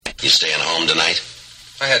You staying home tonight?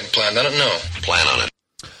 I hadn't planned on it, no. Plan on it.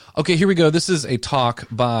 Okay, here we go. This is a talk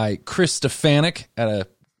by Chris Stefanick at a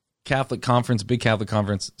Catholic conference, big Catholic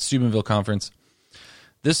conference, Steubenville conference.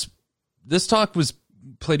 This talk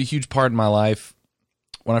played a huge part in my life.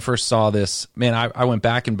 When I first saw this, man, I went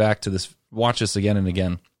back and back to this, watch this again and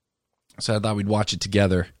again. So I thought we'd watch it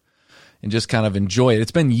together and just kind of enjoy it.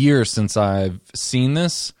 It's been years since I've seen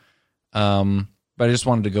this, but I just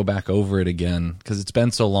wanted to go back over it again because it's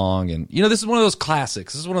been so long. And, you know, this is one of those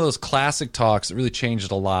classics. This is one of those classic talks that really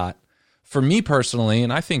changed a lot for me personally,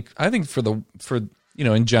 and I think for you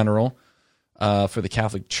know, in general, for the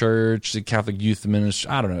Catholic Church, the Catholic Youth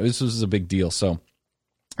Ministry. I don't know. This was a big deal. So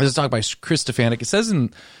this is a talk by Chris Stefanick. It says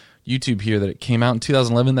in YouTube here that it came out in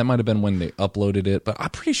 2011. That might have been when they uploaded it, but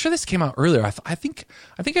I'm pretty sure this came out earlier. I think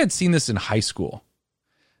I'd seen this in high school.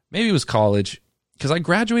 Maybe it was college, because I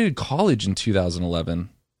graduated college in 2011.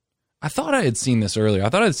 I thought I had seen this earlier. I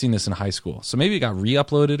thought I had seen this in high school. So maybe it got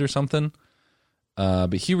re-uploaded or something.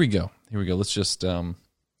 But here we go. Let's just,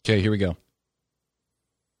 okay, here we go.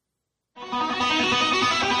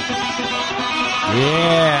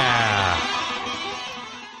 Yeah.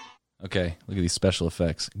 Okay, look at these special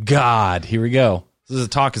effects. God, here we go. This is a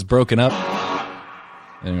talk is broken up.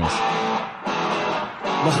 Anyways.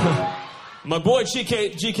 My boy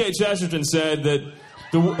G.K. Chesterton said that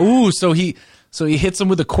so he hits him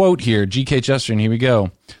with a quote here, G.K. Chesterton. Here we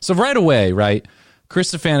go. So right away, right,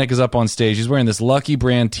 Chris Stefanick is up on stage. He's wearing this Lucky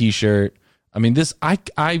Brand T-shirt. I mean, this I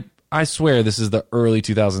swear this is the early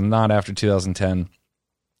 2000s, not after 2010.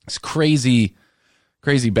 It's crazy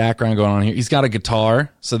background going on here. He's got a guitar,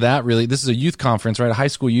 so that really, this is a youth conference, right? A high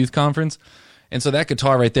school youth conference. And so that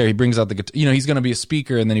guitar right there, he brings out the guitar. You know, he's going to be a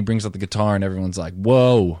speaker, and then he brings out the guitar, and everyone's like,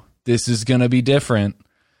 whoa, this is going to be different.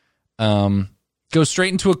 Go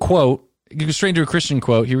straight into a quote. Go straight into a Christian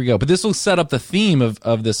quote. Here we go. But this will set up the theme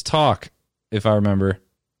of this talk, if I remember.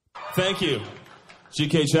 Thank you,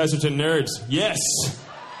 G.K. Chesterton nerds. Yes.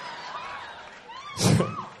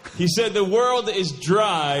 He said the world is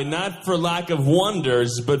dry, not for lack of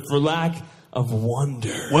wonders, but for lack of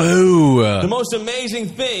wonder. Whoa. The most amazing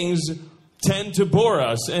things tend to bore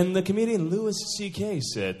us. And the comedian Louis C.K.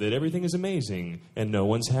 said that everything is amazing and no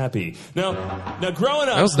one's happy. Now growing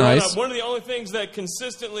up, one of the only things that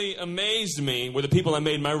consistently amazed me were the people I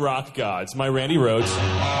made my rock gods, my Randy Rhoads.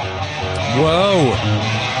 Whoa.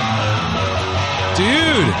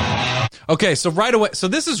 Dude. Okay, so right away, so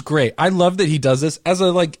this is great. I love that he does this. As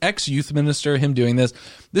a ex-youth minister, him doing this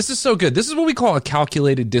is so good. This is what we call a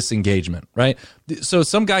calculated disengagement, right? So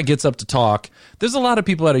some guy gets up to talk. There's a lot of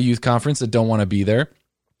people at a youth conference that don't want to be there.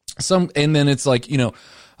 And then it's like, you know,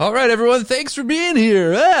 all right, everyone, thanks for being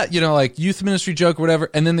here. You know, like youth ministry joke or whatever.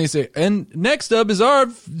 And then they say, and next up is our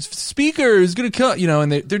speaker who's going to come, you know,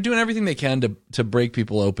 and they're doing everything they can to break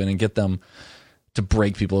people open and get them to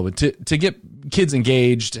break people open, to get kids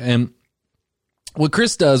engaged. And what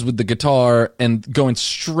Chris does with the guitar and going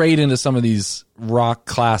straight into some of these rock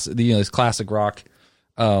these classic rock,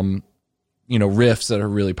 riffs that are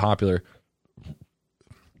really popular.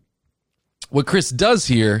 What Chris does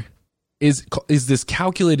here is this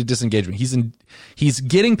calculated disengagement. He's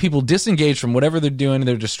getting people disengaged from whatever they're doing,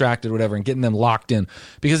 they're distracted, whatever, and getting them locked in,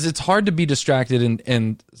 because it's hard to be distracted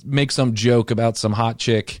and make some joke about some hot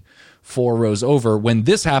chick 4 rows over when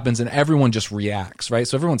this happens and everyone just reacts, right?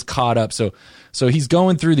 So everyone's caught up. So he's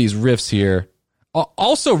going through these riffs here.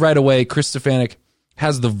 Also, right away, Chris Stefanick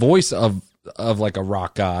has the voice of like a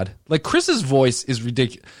rock god. Like Chris's voice is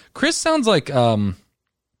ridiculous. Chris sounds like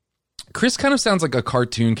Chris kind of sounds like a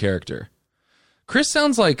cartoon character. Chris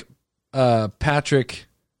sounds like Patrick.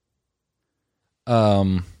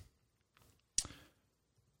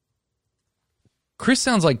 Chris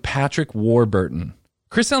sounds like Patrick Warburton.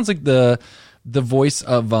 Chris sounds like the voice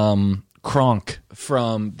of Kronk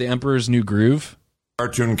from The Emperor's New Groove.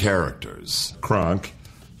 Cartoon characters. Kronk.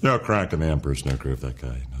 You know, Kronk in The Emperor's New Groove, that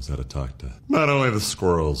guy knows how to talk to not only the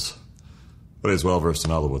squirrels, but he's well versed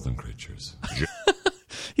in all the woodland creatures.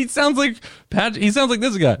 He sounds like Patrick. He sounds like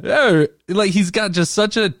this guy. Like he's got just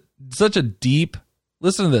such a deep.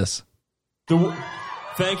 Listen to this.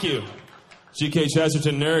 Thank you, G.K.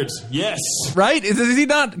 Chesterton nerds. Yes, right? Does he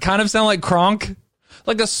not kind of sound like Kronk?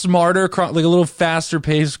 Like a smarter Kronk, like a little faster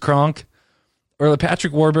paced Kronk. Or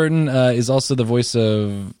Patrick Warburton is also the voice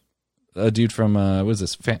of a dude from what is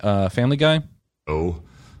this? Family Guy. Oh,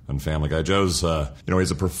 on Family Guy. Joe's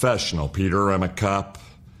he's a professional. Peter, I'm a cop,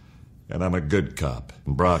 and I'm a good cop.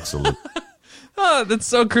 And Brock's a little. Oh, that's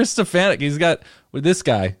so Chris Stefanick. He's got with this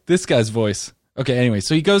guy's voice. Okay, anyway,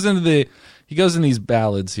 so he goes in these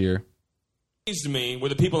ballads here. Me were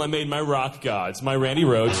the people I made my rock gods, my Randy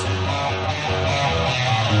Rhoads.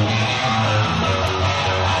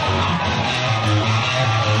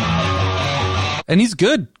 And he's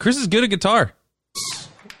good. Chris is good at guitar.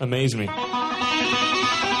 Amaze me.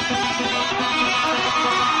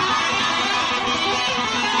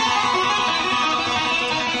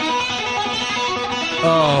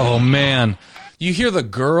 Oh, man. You hear the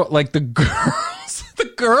girls, the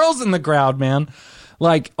girls in the crowd, man.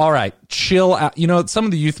 Like, all right, chill out. You know, some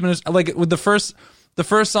of the youth ministers, like with the first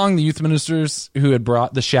song, the youth ministers who had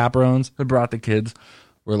brought the chaperones, who brought the kids,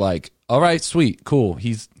 were like, all right, sweet, cool.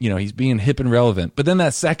 He's being hip and relevant. But then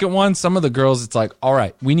that second one, some of the girls, it's like, all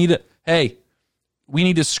right, we need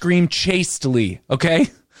to scream chastely, okay?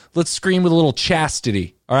 Let's scream with a little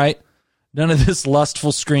chastity, all right? None of this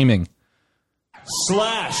lustful screaming.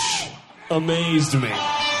 Slash amazed me.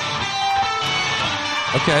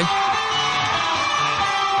 Okay.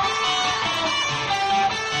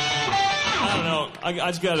 I don't know. I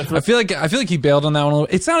just gotta. I feel like he bailed on that one a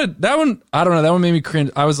little. It sounded that one. I don't know. That one made me cringe.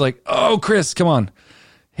 I was like, "Oh, Chris, come on,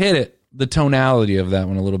 hit it." The tonality of that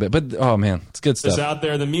one a little bit, but oh man, it's good stuff. It's out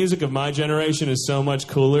there. The music of my generation is so much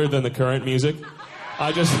cooler than the current music.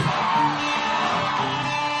 It just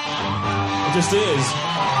is.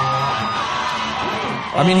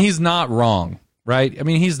 I mean, he's not wrong, right? I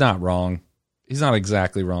mean, he's not wrong. He's not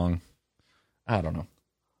exactly wrong. I don't know.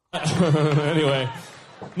 Anyway,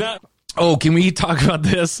 now. Oh, can we talk about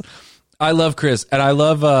this? I love Chris, and I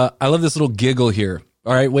love this little giggle here.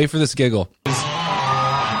 All right, wait for this giggle.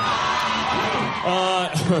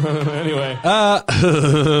 Anyway.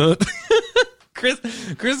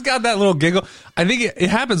 Chris got that little giggle. I think it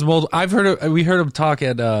happens multiple. We heard him talk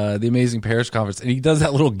at the Amazing Parish Conference, and he does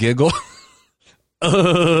that little giggle.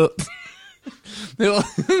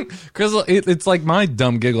 Chris, it's like my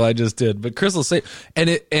dumb giggle I just did, but Chris will say, and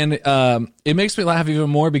it makes me laugh even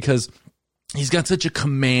more because he's got such a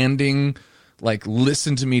commanding, like,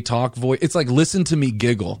 listen to me talk voice. It's like listen to me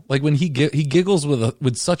giggle. Like when he giggles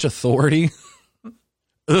with such authority.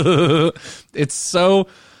 It's so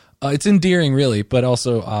it's endearing, really, but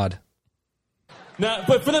also odd. Now,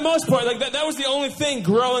 but for the most part, like that was the only thing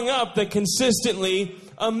growing up that consistently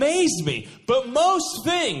amazed me. But most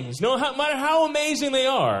things, no matter how amazing they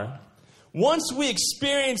are, once we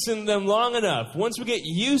experience them long enough, once we get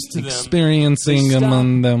used to them, experiencing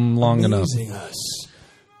them long enough. Us.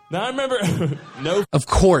 Now I remember, no. Of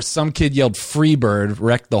course, some kid yelled "Freebird,"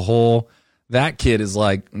 wrecked the whole. That kid is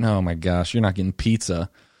like, oh my gosh, you're not getting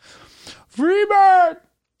pizza. Freebird.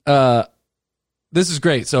 This is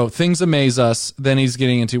great. So things amaze us. Then he's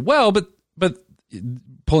getting into, well, but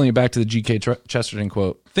pulling it back to the G.K. Chesterton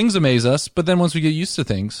quote, things amaze us, but then once we get used to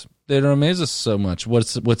things, they don't amaze us so much.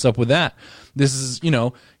 What's up with that? This is,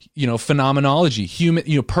 phenomenology,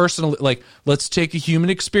 human, personal, like, let's take a human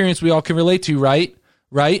experience we all can relate to, right?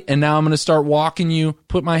 Right? And now I'm going to start walking you,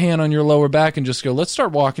 put my hand on your lower back and just go, let's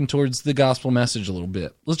start walking towards the gospel message a little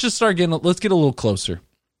bit. Let's get a little closer.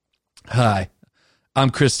 Hi, I'm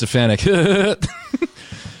Chris Stefanick.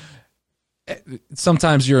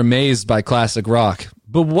 Sometimes you're amazed by classic rock,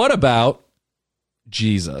 but what about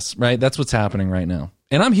Jesus, right? That's what's happening right now.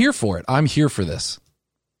 And I'm here for it. I'm here for this.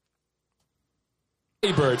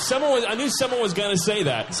 Hey, Bird. I knew someone was going to say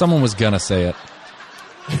that. Someone was going to say it.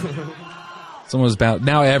 Someone was bound.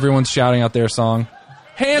 Now everyone's shouting out their song.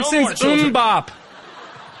 Hanson's Mbop.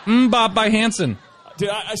 Mbop by Hanson. Dude,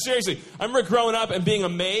 I seriously, I remember growing up and being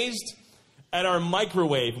amazed at our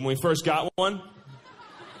microwave when we first got one.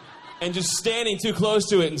 And just standing too close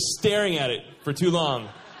to it and staring at it for too long.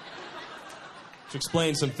 To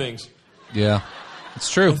explain some things. Yeah, it's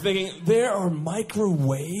true. I'm thinking, there are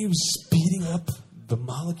microwaves speeding up the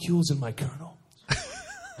molecules in my kernel.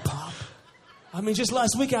 Pop. I mean, just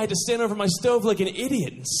last week I had to stand over my stove like an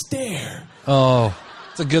idiot and stare. Oh,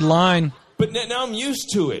 it's a good line. But now I'm used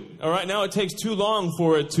to it. All right, now it takes too long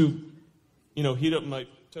for it to, heat up my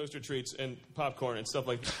toaster treats and popcorn and stuff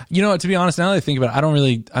like that. To be honest, now that I think about it, I don't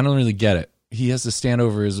really get it. He has to stand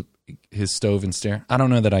over his stove and stare. I don't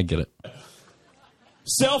know that I get it.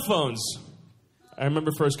 Cell phones. I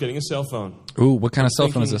remember first getting a cell phone. Ooh, what kind of cell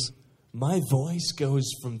phone is this? My voice goes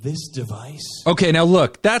from this device. Okay, now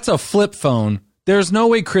look, that's a flip phone. There's no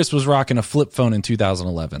way Chris was rocking a flip phone in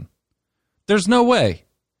 2011. There's no way.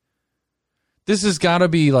 This has got to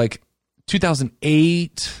be like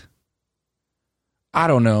 2008. I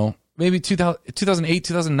don't know. Maybe 2008,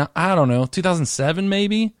 2009. I don't know. 2007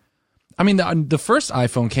 maybe. I mean, the first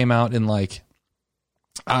iPhone came out in like,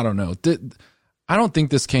 I don't know. I don't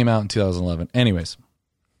think this came out in 2011. Anyways.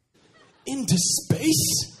 Into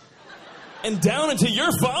space? And down into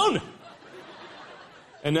your phone?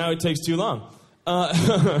 And now it takes too long.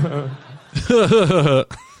 I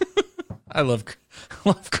love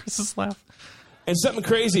love Chris's laugh. And something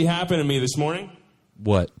crazy happened to me this morning.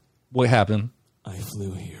 What? What happened? I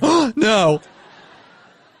flew here. No.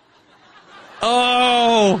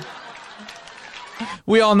 Oh.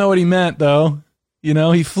 We all know what he meant, though. You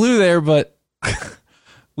know, he flew there, but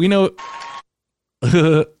we know.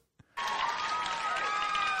 And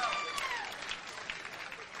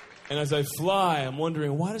as I fly, I'm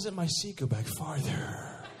wondering, why doesn't my seat go back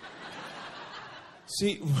farther?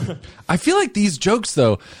 See, I feel like these jokes,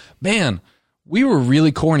 though, man, we were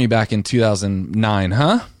really corny back in 2009,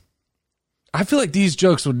 huh? I feel like these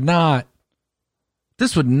jokes would not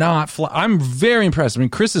fly. I'm very impressed. I mean,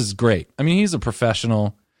 Chris is great. I mean, he's a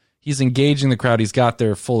professional. He's engaging the crowd. He's got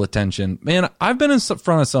their full attention. Man, I've been in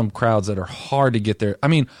front of some crowds that are hard to get there. I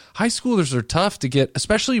mean, high schoolers are tough to get,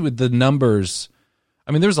 especially with the numbers.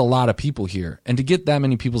 I mean, there's a lot of people here. And to get that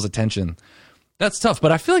many people's attention, that's tough.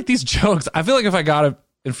 But I feel like these jokes, I feel like if I got it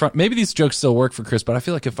in front, maybe these jokes still work for Chris, but I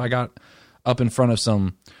feel like if I got up in front of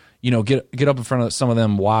some, you know, get up in front of some of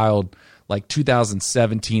them wild, like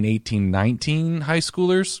 2017, 18, 19 high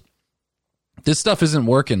schoolers, this stuff isn't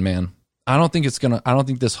working, man. I don't think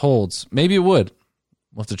this holds. Maybe it would.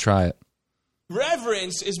 We'll have to try it.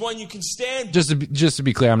 Reverence is when you can stand Just to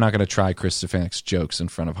be clear, I'm not going to try Chris Stefanick's jokes in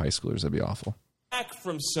front of high schoolers. That'd be awful. back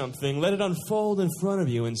from something, let it unfold in front of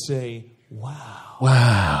you and say, wow.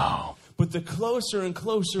 Wow. But the closer and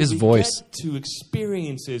closer His we voice. get to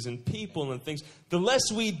experiences and people and things, the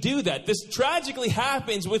less we do that. This tragically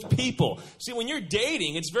happens with people. See, when you're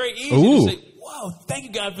dating, it's very easy to say, whoa, thank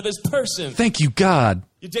you, God, for this person. Thank you, God.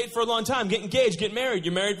 You date for a long time, get engaged, get married.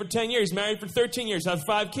 You're married for 10 years, married for 13 years, have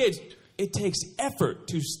 5 kids. It takes effort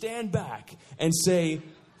to stand back and say,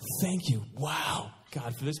 thank you, wow,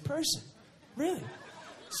 God, for this person. Really?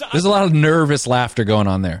 So There's a lot of nervous laughter going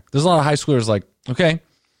on there. There's a lot of high schoolers like, okay,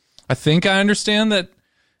 I think I understand that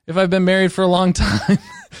if I've been married for a long time,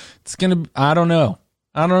 it's going to, I don't know.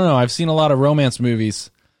 I've seen a lot of romance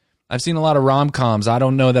movies. I've seen a lot of rom-coms. I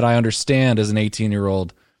don't know that I understand as an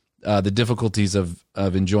 18-year-old the difficulties of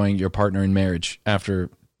enjoying your partner in marriage after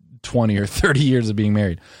 20 or 30 years of being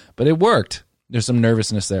married. But it worked. There's some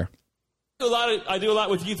nervousness there. I do a lot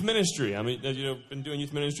with youth ministry. I mean, been doing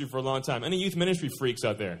youth ministry for a long time. Any youth ministry freaks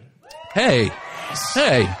out there? Hey.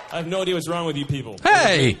 Hey. I have no idea what's wrong with you people.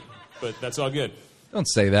 Hey. But that's all good. Don't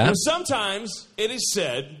say that. You know, sometimes it is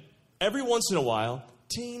said, every once in a while,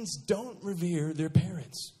 teens don't revere their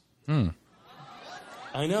parents.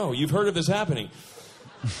 I know, you've heard of this happening.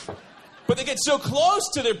 But they get so close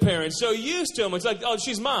to their parents, so used to them. It's like, oh,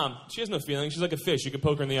 she's mom. She has no feelings. She's like a fish. You can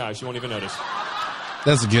poke her in the eye. She won't even notice.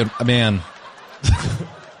 That's a good, man.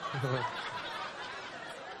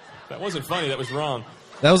 That wasn't funny. That was wrong.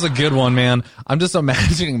 That was a good one, man. I'm just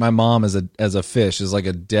imagining my mom as a fish, as like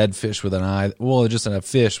a dead fish with an eye. Well, just a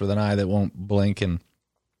fish with an eye that won't blink. And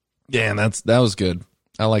yeah, that was good.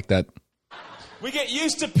 I like that. We get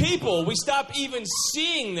used to people. We stop even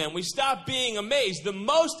seeing them. We stop being amazed. The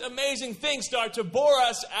most amazing things start to bore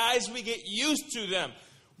us as we get used to them.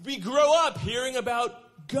 We grow up hearing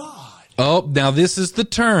about God. Oh, now this is the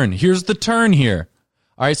turn. Here's the turn here.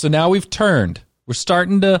 All right, so now we've turned. We're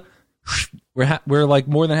starting to... We're like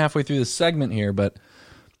more than halfway through the segment here, but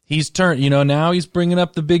he's turned. You know, now he's bringing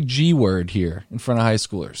up the big G word here in front of high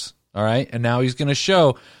schoolers. All right, and now he's going to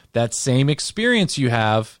show that same experience you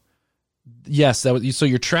have. Yes, so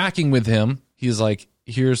you're tracking with him. He's like,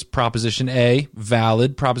 here's Proposition A,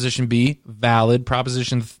 valid. Proposition B, valid.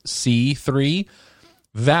 Proposition C, 3,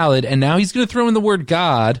 valid. And now he's going to throw in the word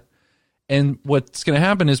God. And what's going to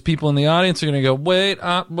happen is people in the audience are going to go, wait,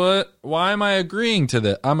 but why am I agreeing to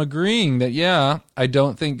that? I'm agreeing that, yeah, I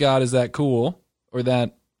don't think God is that cool or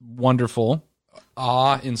that wonderful,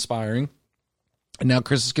 awe-inspiring. And now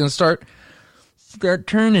Chris is going to start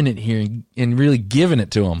turning it here and really giving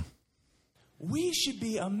it to him. We should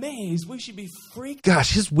be amazed. We should be freaked.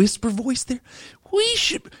 Gosh, his whisper voice there. We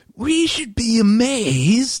should be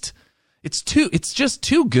amazed. It's just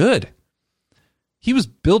too good. He was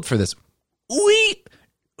built for this.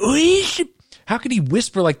 We should. How could he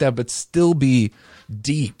whisper like that but still be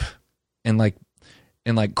deep and like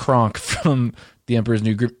Kronk from The Emperor's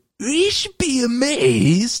New Groove? We should be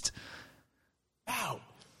amazed. Out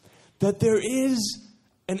that there is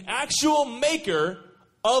an actual maker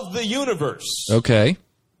of the universe. Okay.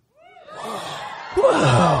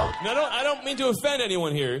 Whoa. Now, I don't mean to offend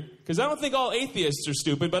anyone here, because I don't think all atheists are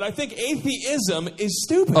stupid, but I think atheism is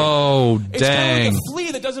stupid. Oh, dang. It's kind of like a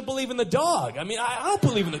flea that doesn't believe in the dog. I mean, I don't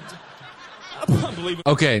believe in the... I don't believe in...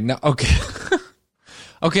 Okay.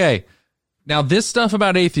 Okay. Now, this stuff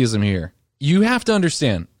about atheism here, you have to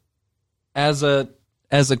understand, as a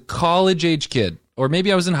college-age kid, or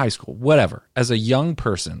maybe I was in high school, whatever, as a young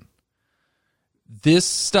person, this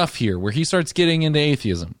stuff here where he starts getting into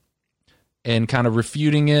atheism and kind of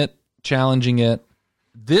refuting it, challenging it,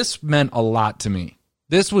 this meant a lot to me.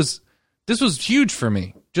 This was huge for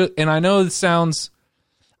me. And I know it sounds,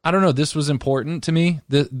 I don't know, this was important to me.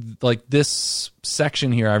 Like this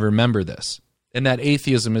section here, I remember this. And that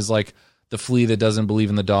atheism is like the flea that doesn't believe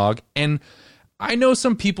in the dog. And I know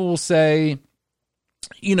some people will say,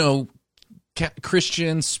 you know,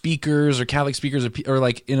 Christian speakers or Catholic speakers or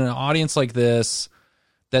like in an audience like this,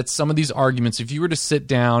 that some of these arguments, if you were to sit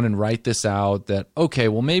down and write this out, that, okay,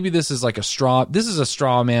 well, maybe this is a straw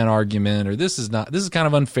man argument, or this is kind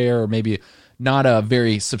of unfair, or maybe not a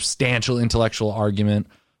very substantial intellectual argument.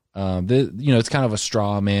 It's kind of a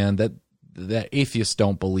straw man that atheists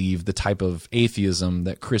don't believe the type of atheism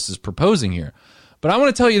that Chris is proposing here. But I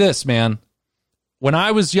want to tell you this, man. When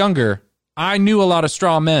I was younger, I knew a lot of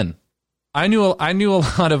straw men. I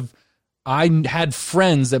had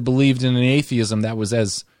friends that believed in an atheism that was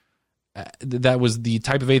the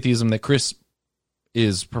type of atheism that Chris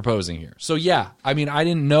is proposing here. So yeah, I mean, I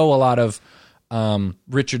didn't know a lot of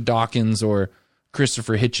Richard Dawkins or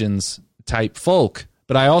Christopher Hitchens type folk,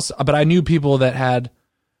 but I knew people that had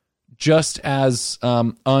just as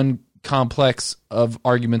uncomplex of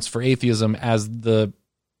arguments for atheism as the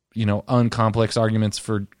uncomplex arguments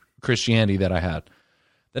for Christianity that I had.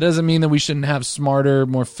 That doesn't mean that we shouldn't have smarter,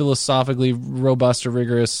 more philosophically robust or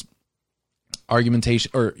rigorous argumentation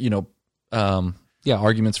or,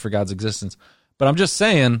 arguments for God's existence. But I'm just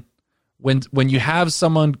saying, when you have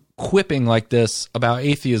someone quipping like this about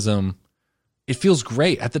atheism, it feels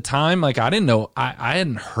great. At the time, like I didn't know, I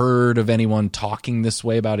hadn't heard of anyone talking this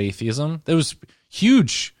way about atheism. It was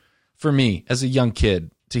huge for me as a young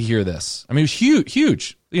kid to hear this. I mean, it was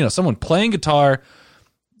huge. Someone playing guitar,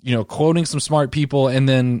 quoting some smart people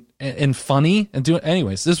and funny and doing.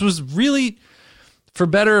 Anyways, this was really, for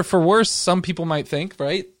better or for worse, some people might think,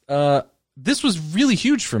 right? This was really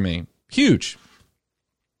huge for me. Huge.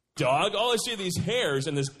 Dog? All I see are these hairs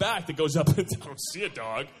and this back that goes up. I don't see a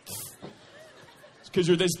dog. It's because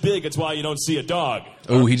you're this big. It's why you don't see a dog.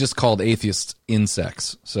 Oh, he just called atheists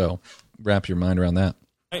insects. So wrap your mind around that.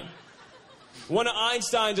 Right. One of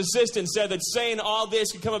Einstein's assistants said that saying all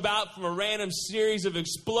this could come about from a random series of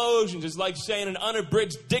explosions is like saying an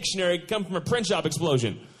unabridged dictionary could come from a print shop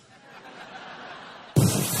explosion.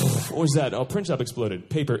 What was that? Oh, print shop exploded.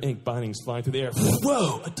 Paper, ink, bindings flying through the air.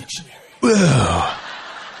 Whoa, a dictionary.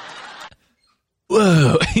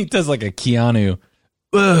 Whoa. He does like a Keanu.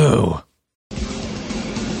 Whoa.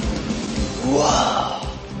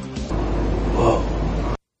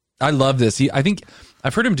 I love this. I think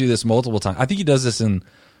I've heard him do this multiple times. I think he does this in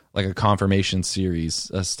like a confirmation series,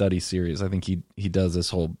 a study series. I think he does this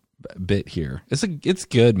whole bit here. It's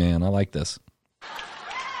good, man. I like this.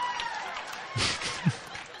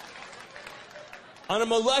 On a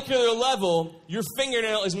molecular level, your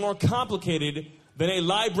fingernail is more complicated than a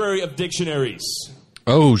library of dictionaries.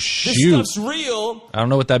 Oh, shoot. This stuff's real. I don't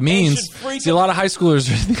know what that means. See, a lot of high schoolers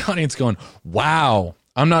are in the audience going, wow,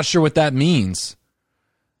 I'm not sure what that means.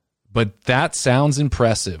 But that sounds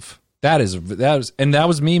impressive. That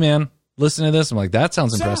was me, man. Listen to this. I'm like, that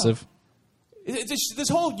sounds impressive. This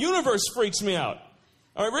whole universe freaks me out.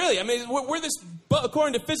 All right, really. I mean,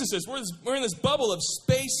 according to physicists, we're in this bubble of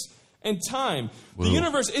space and time. Whoa. The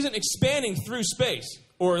universe isn't expanding through space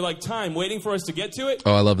or like time waiting for us to get to it.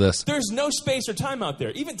 Oh, I love this. There's no space or time out there.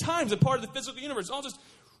 Even time's a part of the physical universe. It's all just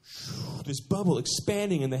this bubble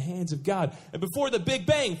expanding in the hands of God. And before the Big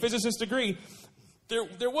Bang, physicists agree,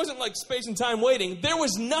 there wasn't like space and time waiting. There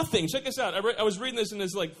was nothing. Check this out. I was reading this in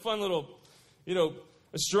this like fun little,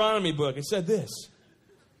 astronomy book. It said this.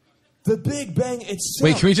 The Big Bang itself.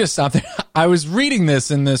 Wait, can we just stop there? I was reading this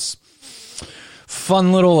in this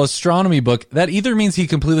fun little astronomy book. That either means he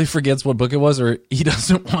completely forgets what book it was or he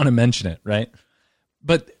doesn't want to mention it, right?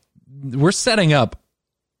 But we're setting up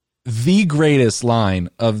the greatest line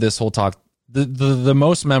of this whole talk, the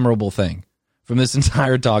most memorable thing from this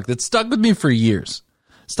entire talk that stuck with me for years.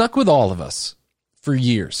 Stuck with all of us for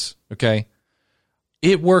years, okay?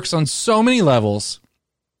 It works on so many levels.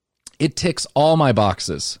 It ticks all my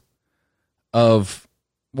boxes of,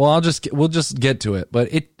 well, we'll just get to it, but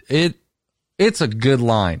it's a good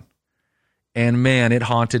line. And man, it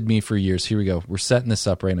haunted me for years. Here we go. We're setting this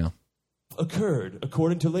up right now. Occurred,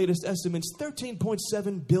 according to latest estimates,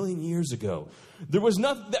 13.7 billion years ago. There was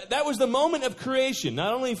that was the moment of creation,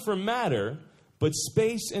 not only for matter, but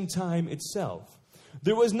space and time itself.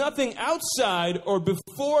 There was nothing outside or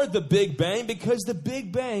before the Big Bang because the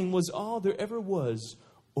Big Bang was all there ever was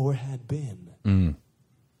or had been.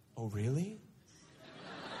 Oh, really?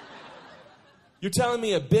 You're telling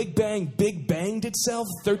me a Big Bang big banged itself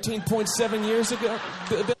 13.7 years ago?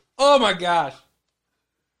 Oh my gosh.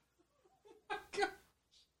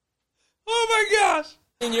 Oh my gosh.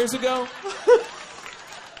 Years ago?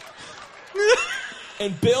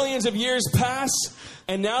 And billions of years pass,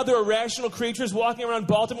 and now there are rational creatures walking around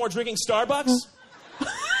Baltimore drinking Starbucks?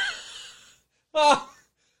 Oh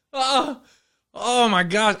my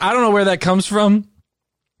gosh. I don't know where that comes from.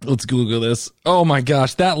 Let's Google this. Oh my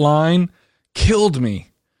gosh. That line killed me.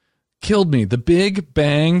 The Big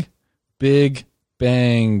Bang, big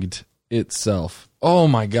banged itself. Oh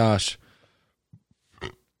my gosh.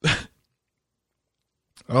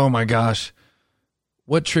 Oh my gosh.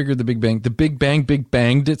 What triggered the Big Bang? The Big Bang big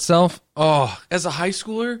banged itself? Oh, as a high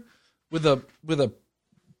schooler with a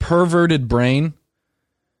perverted brain,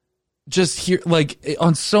 just here, like,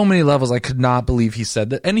 on so many levels, I could not believe he said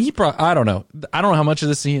that. And he probably, I don't know how much of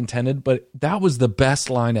this he intended, but that was the best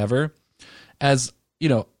line ever. As, you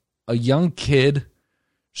know, a young kid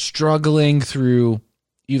struggling through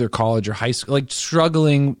either college or high school, like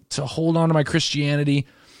struggling to hold on to my Christianity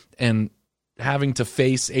and having to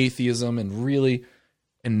face atheism and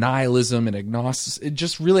nihilism and agnosticism,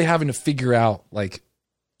 just really having to figure out, like,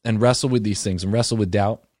 and wrestle with these things and wrestle with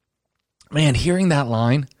doubt. Man, hearing that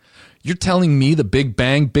line, you're telling me the Big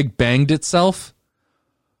Bang big banged itself?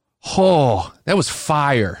 Oh, that was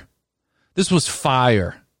fire. This was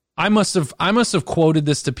fire. I must have quoted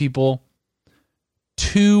this to people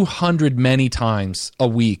 200 many times a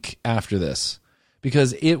week after this,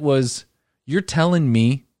 because it was, you're telling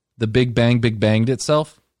me the Big Bang big banged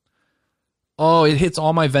itself? Oh, it hits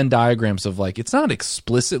all my Venn diagrams of, like, it's not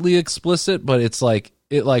explicitly explicit, but it's like,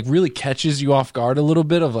 it like really catches you off guard a little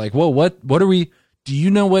bit of like, whoa, what are we, do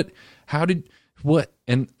you know what, how did, what?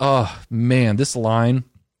 And oh man, this line,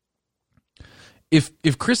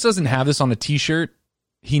 if Chris doesn't have this on a t-shirt,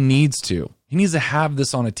 he needs to have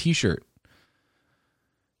this on a t-shirt.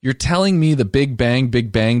 You're telling me the Big Bang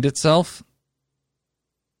big banged itself?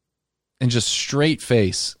 And just straight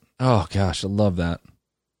face. Oh gosh, I love that.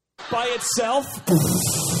 By itself?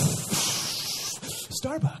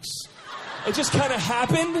 Starbucks. It just kind of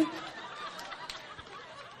happened?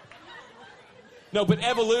 No, but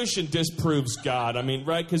evolution disproves God. I mean,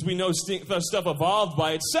 right? Because we know stuff evolved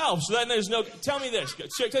by itself. So then there's no... Tell me this.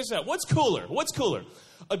 Check this out. What's cooler?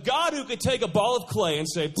 A God who could take a ball of clay and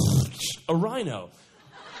say, a rhino.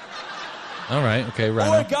 All right. Okay,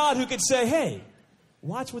 rhino. Or a God who could say, hey,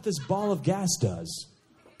 watch what this ball of gas does.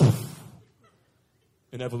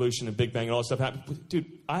 And evolution and Big Bang and all that stuff happened. Dude,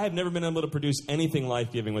 I have never been able to produce anything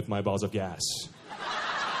life-giving with my balls of gas.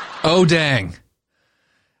 Oh, dang.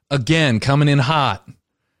 Again, coming in hot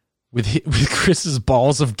with Chris's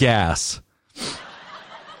balls of gas.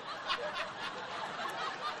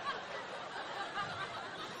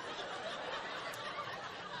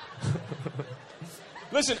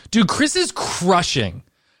 Listen. Dude, Chris is crushing.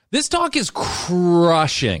 This talk is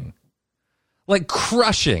crushing. Like,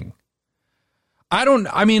 crushing.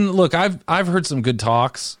 Look, I've heard some good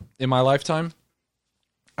talks in my lifetime.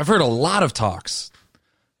 I've heard a lot of talks.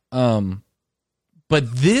 But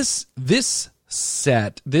this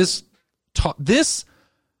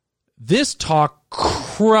talk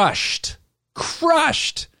crushed.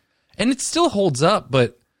 And it still holds up,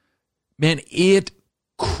 but man, it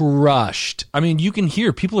crushed. I mean, you can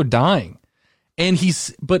hear people are dying. And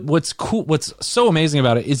but what's cool, what's so amazing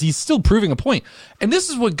about it is he's still proving a point. And this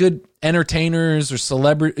is what good entertainers or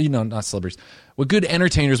not celebrities, what good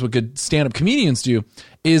entertainers, what good stand-up comedians do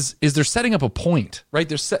is they're setting up a point,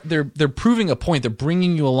 right? They're proving a point. They're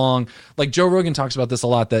bringing you along. Like Joe Rogan talks about this a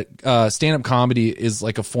lot, that stand-up comedy is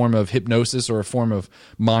like a form of hypnosis or a form of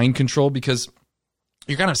mind control, because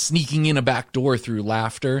you're kind of sneaking in a back door through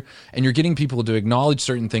laughter, and you're getting people to acknowledge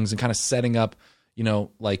certain things and kind of setting up,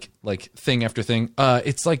 like thing after thing.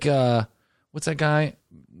 It's like, what's that guy?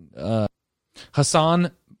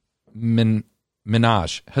 Hassan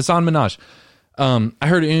Minhaj. I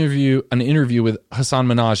heard an interview with Hassan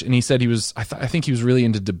Minhaj, and he said he was, I think he was really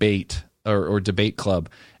into debate or debate club.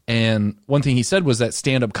 And one thing he said was that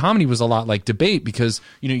stand-up comedy was a lot like debate, because,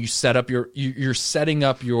 you set up you're setting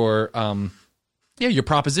up your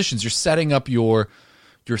propositions. You're setting up your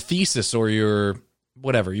thesis or your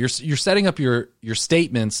whatever. You're setting up your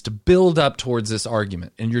statements to build up towards this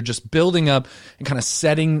argument, and you're just building up and kind of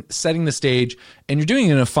setting the stage, and you're doing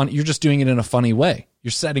it you're just doing it in a funny way. You're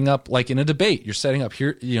setting up like in a debate. You're setting up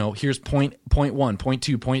here, here's point 1, point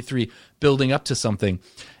 2, point 3, building up to something.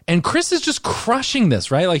 And Chris is just crushing this,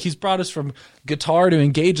 right? Like, he's brought us from guitar to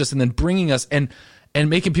engage us, and then bringing us and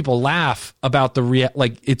making people laugh about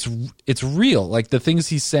it's real. Like, the things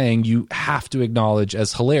he's saying, you have to acknowledge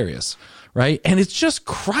as hilarious, right? And it's just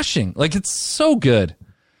crushing. Like, it's so good.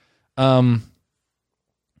 Yeah,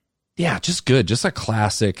 just good. Just a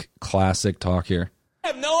classic talk here. I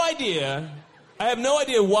have no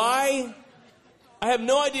idea why. I have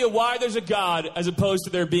no idea why there's a God as opposed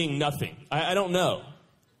to there being nothing. I don't know.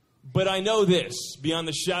 But I know this, beyond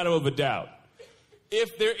the shadow of a doubt.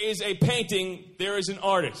 If there is a painting, there is an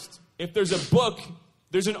artist. If there's a book,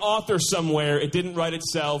 there's an author somewhere. It didn't write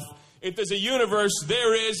itself. If there's a universe,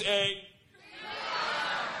 there is a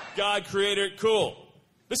God creator. Cool.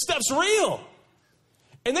 This stuff's real.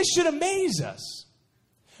 And this should amaze us.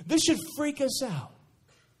 This should freak us out.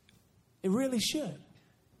 It really should.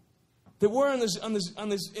 That we're in this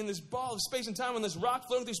ball of space and time, on this rock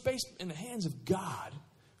floating through space, in the hands of God,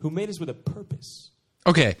 who made us with a purpose.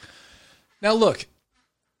 Okay. Now look.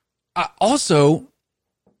 Also,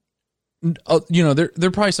 there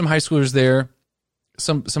are probably some high schoolers there,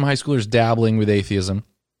 some high schoolers dabbling with atheism.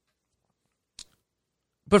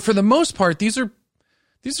 But for the most part, these are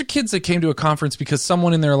kids that came to a conference because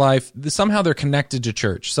someone in their life, somehow they're connected to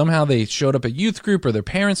church. Somehow they showed up at youth group, or their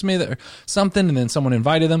parents made it or something, and then someone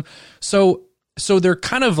invited them. So they're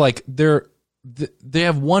kind of like they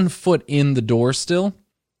have one foot in the door still.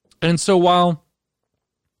 And so while,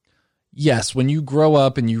 yes, when you grow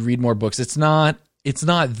up and you read more books, it's not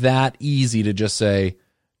that easy to just say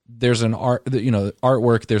there's an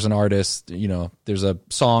artwork, there's an artist, there's a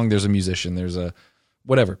song, there's a musician, there's a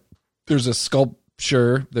whatever, there's a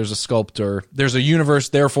sculpture, there's a sculptor, there's a universe,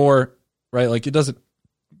 therefore, right? Like, that's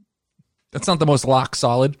not the most lock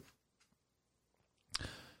solid.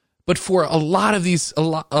 But for a lot of these,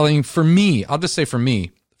 for me, I'll just say for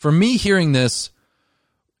me hearing this,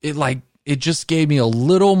 it just gave me a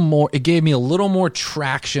little more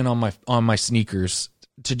traction on my sneakers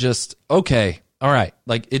to just, okay, all right.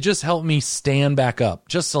 Like, it just helped me stand back up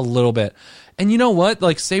just a little bit. And you know what?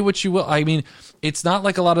 Like, say what you will. I mean, it's not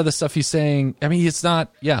like a lot of the stuff he's saying. I mean, it's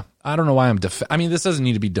not, yeah, I don't know why this doesn't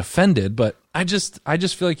need to be defended, but I just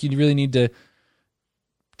feel like you really need to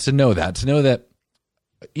know that,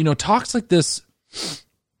 talks like this.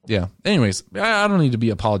 Yeah. Anyways, I don't need to be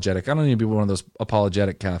apologetic. I don't need to be one of those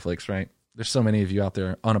apologetic Catholics, right? There's so many of you out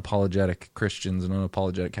there, unapologetic Christians and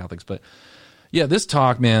unapologetic Catholics. But yeah, this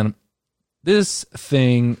talk, man, this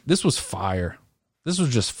was fire. This was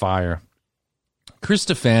just fire. Chris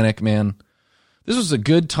Stefanick, man, this was a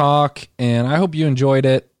good talk, and I hope you enjoyed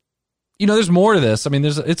it. There's more to this. I mean,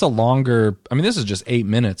 this is just 8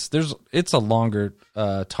 minutes. It's a longer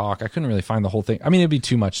talk. I couldn't really find the whole thing. I mean, it'd be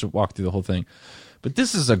too much to walk through the whole thing. But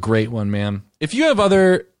this is a great one, man. If you have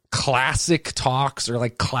other classic talks, or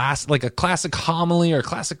like a classic homily, or a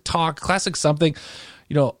classic talk, classic something,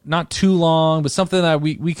 not too long, but something that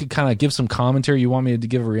we could kind of give some commentary you want me to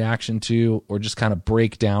give a reaction to, or just kind of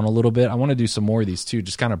break down a little bit. I want to do some more of these too,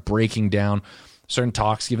 just kind of breaking down certain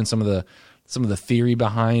talks, giving some of the theory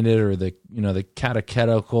behind it, or the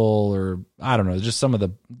catechetical, or I don't know,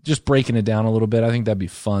 just breaking it down a little bit. I think that'd be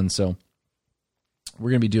fun. So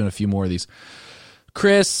we're going to be doing a few more of these.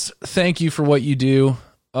 Chris, thank you for what you do.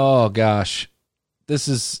 Oh gosh, this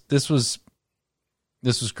was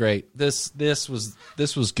great. This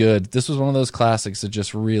was good. This was one of those classics that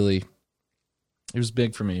just really, it was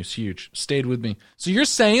big for me. It was huge. Stayed with me. So you're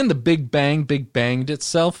saying the Big Banged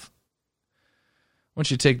itself? Why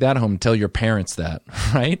don't you take that home and tell your parents that,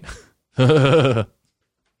 right? All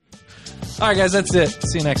right, guys, that's it.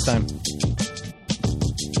 See you next time.